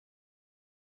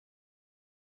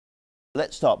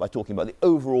Let's start by talking about the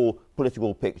overall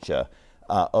political picture.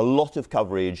 A lot of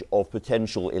coverage of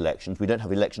potential elections. We don't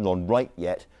have elections on right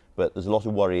yet, but there's a lot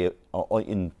of worry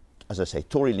in, as I say,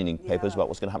 Tory-leaning papers about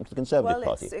what's going to happen to the Conservative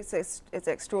Party. It's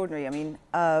extraordinary. I mean,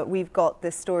 we've got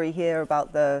this story here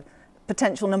about the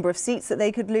potential number of seats that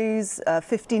they could lose,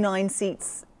 59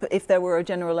 seats if there were a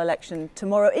general election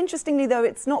tomorrow. Interestingly, though,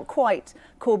 it's not quite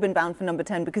Corbyn bound for number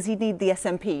 10 because he'd need the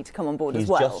SNP to come on board as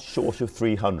well. He's just short of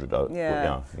 300.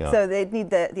 Yeah. So they'd need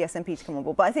the SNP to come on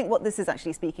board. But I think what this is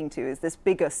actually speaking to is this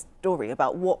bigger story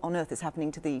about what on earth is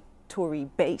happening to the Tory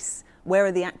base. Where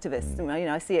are the activists? You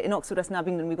know, I see it in Oxford, West and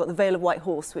Abingdon. We've got the Vale of White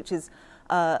Horse, which is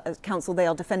a council they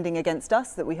are defending against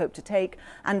us that we hope to take,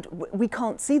 and we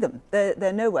can't see them.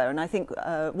 They're nowhere. And I think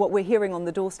what we're hearing on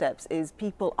the doorsteps is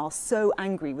people are so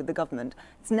angry with the government.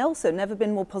 It's also never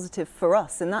been more positive for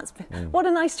us, and that's what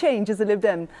a nice change as a Lib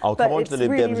Dem. I'll come on to the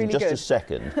Lib Dems in just a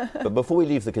second. But before we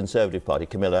leave the Conservative Party,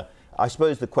 Camilla, I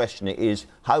suppose the question is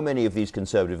how many of these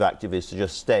Conservative activists are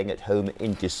just staying at home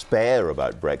in despair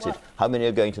about Brexit? Well, how many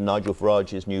are going to Nigel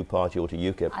Farage's new party or to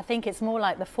UKIP? I think it's more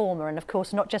like the former, and of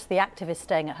course not just the activists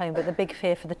staying at home, but the big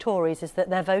fear for the Tories is that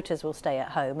their voters will stay at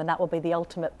home, and that will be the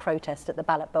ultimate protest at the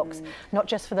ballot box, not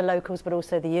just for the locals but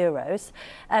also the Euros.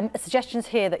 Suggestions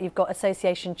here that you've got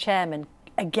association chairman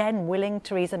again willing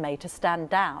Theresa May to stand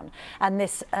down, and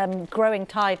this growing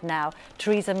tide now,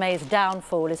 Theresa May's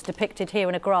downfall is depicted here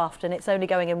in a graph, and it's only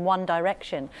going in one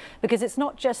direction because it's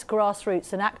not just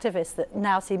grassroots and activists that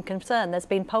now seem concerned. There's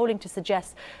been polling to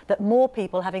suggest that more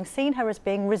people, having seen her as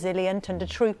being resilient and a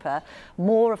trooper,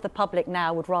 more of the public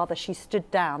now would rather she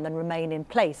stood down than remain in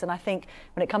place. And I think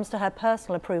when it comes to her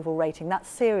personal approval rating, that's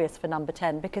serious for number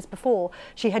 10, because before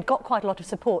she had got quite a lot of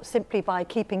support simply by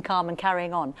keeping calm and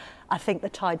carrying on. I think the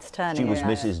tide's turning. She was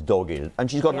Mrs. Dogged,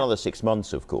 and she's got another 6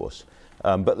 months, of course.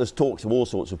 But there's talks of all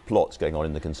sorts of plots going on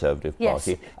in the Conservative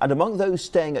Party. And among those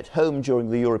staying at home during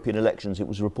the European elections, it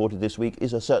was reported this week,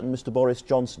 is a certain Mr. Boris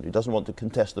Johnson, who doesn't want to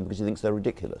contest them because he thinks they're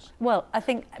ridiculous. Well, I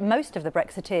think most of the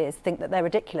Brexiteers think that they're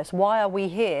ridiculous. Why are we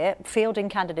here fielding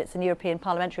candidates in European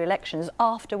parliamentary elections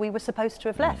after we were supposed to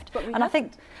have left? I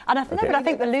think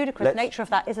the ludicrous nature of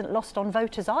that isn't lost on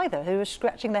voters either, who are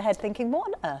scratching their head thinking, what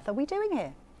on earth are we doing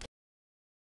here?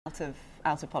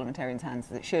 Out of parliamentarians' hands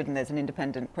as it should, and there's an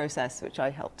independent process which I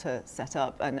helped to set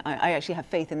up, and I actually have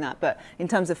faith in that. But in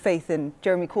terms of faith in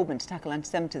Jeremy Corbyn to tackle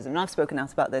anti-Semitism, and I've spoken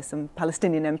out about this, and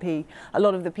Palestinian MP, a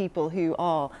lot of the people who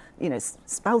are, you know,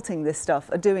 spouting this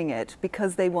stuff are doing it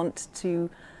because they want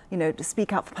to, you know, to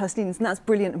speak out for Palestinians, and that's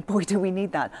brilliant, and boy do we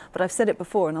need that. But I've said it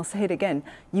before and I'll say it again,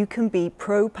 you can be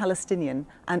pro-Palestinian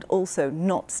and also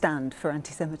not stand for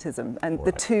anti-Semitism, and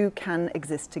the two can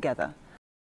exist together.